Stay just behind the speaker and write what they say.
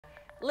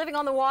Living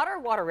on the water,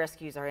 water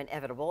rescues are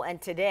inevitable,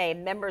 and today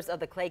members of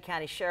the Clay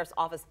County Sheriff's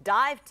Office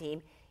dive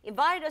team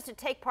invited us to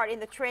take part in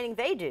the training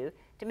they do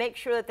to make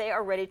sure that they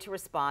are ready to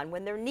respond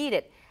when they're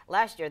needed.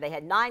 Last year they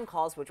had 9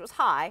 calls, which was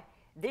high.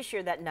 This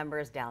year that number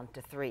is down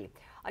to 3.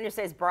 On your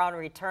say's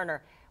Bronwyn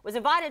Turner was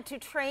invited to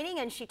training,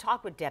 and she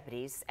talked with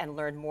deputies and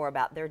learned more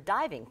about their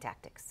diving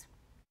tactics.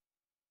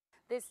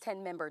 This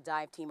 10-member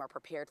dive team are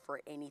prepared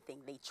for anything.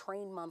 They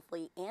train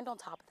monthly, and on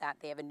top of that,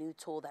 they have a new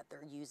tool that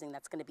they're using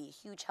that's going to be a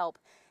huge help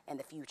in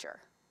the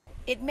future.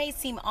 It may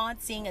seem odd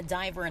seeing a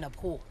diver in a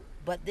pool,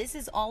 but this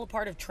is all a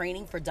part of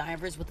training for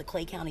divers with the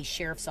Clay County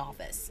Sheriff's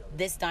Office.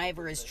 This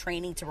diver is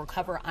training to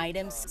recover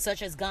items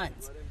such as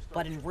guns,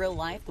 but in real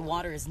life, the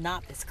water is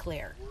not this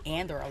clear,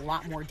 and there are a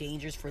lot more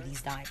dangers for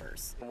these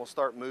divers. We'll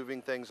start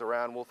moving things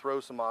around. We'll throw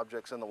some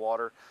objects in the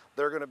water.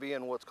 They're going to be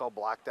in what's called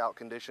blacked out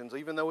conditions,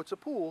 even though it's a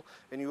pool,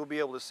 and you will be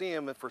able to see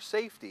them. And for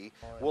safety,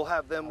 we'll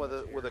have them with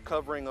a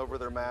covering over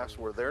their mask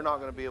where they're not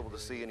going to be able to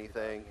see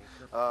anything.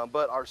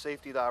 But our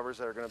safety divers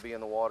that are going to be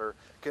in the water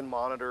can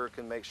monitor,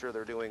 can make sure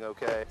they're doing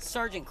okay.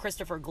 Sergeant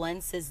Christopher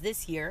Glenn says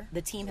this year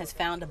the team has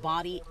found a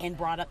body and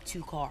brought up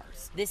 2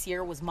 cars. This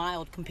year was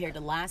mild compared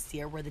to last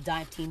year, where the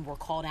dive team were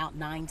called out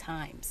 9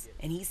 times.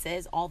 And he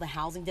says all the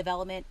housing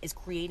development is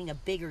creating a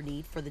bigger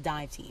need for the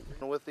dive team.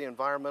 With the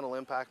environmental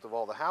impact of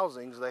all the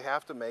housings, they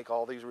have to make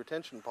all these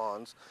retention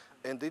ponds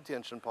and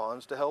detention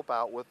ponds to help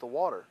out with the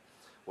water.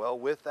 Well,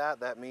 with that,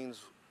 that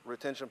means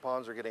retention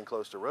ponds are getting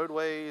close to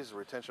roadways,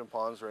 retention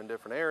ponds are in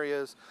different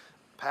areas,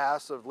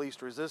 paths of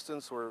least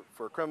resistance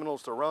for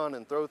criminals to run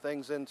and throw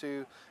things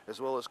into,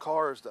 as well as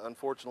cars to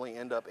unfortunately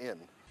end up in.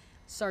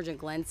 Sergeant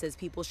Glenn says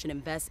people should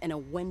invest in a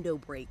window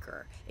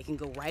breaker. It can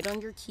go right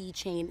on your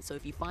keychain, so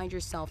if you find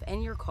yourself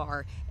in your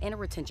car in a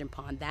retention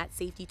pond, that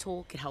safety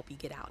tool could help you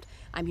get out.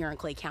 I'm here in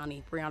Clay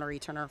County. Bronwyn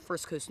Turner,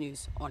 First Coast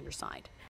News, on your side.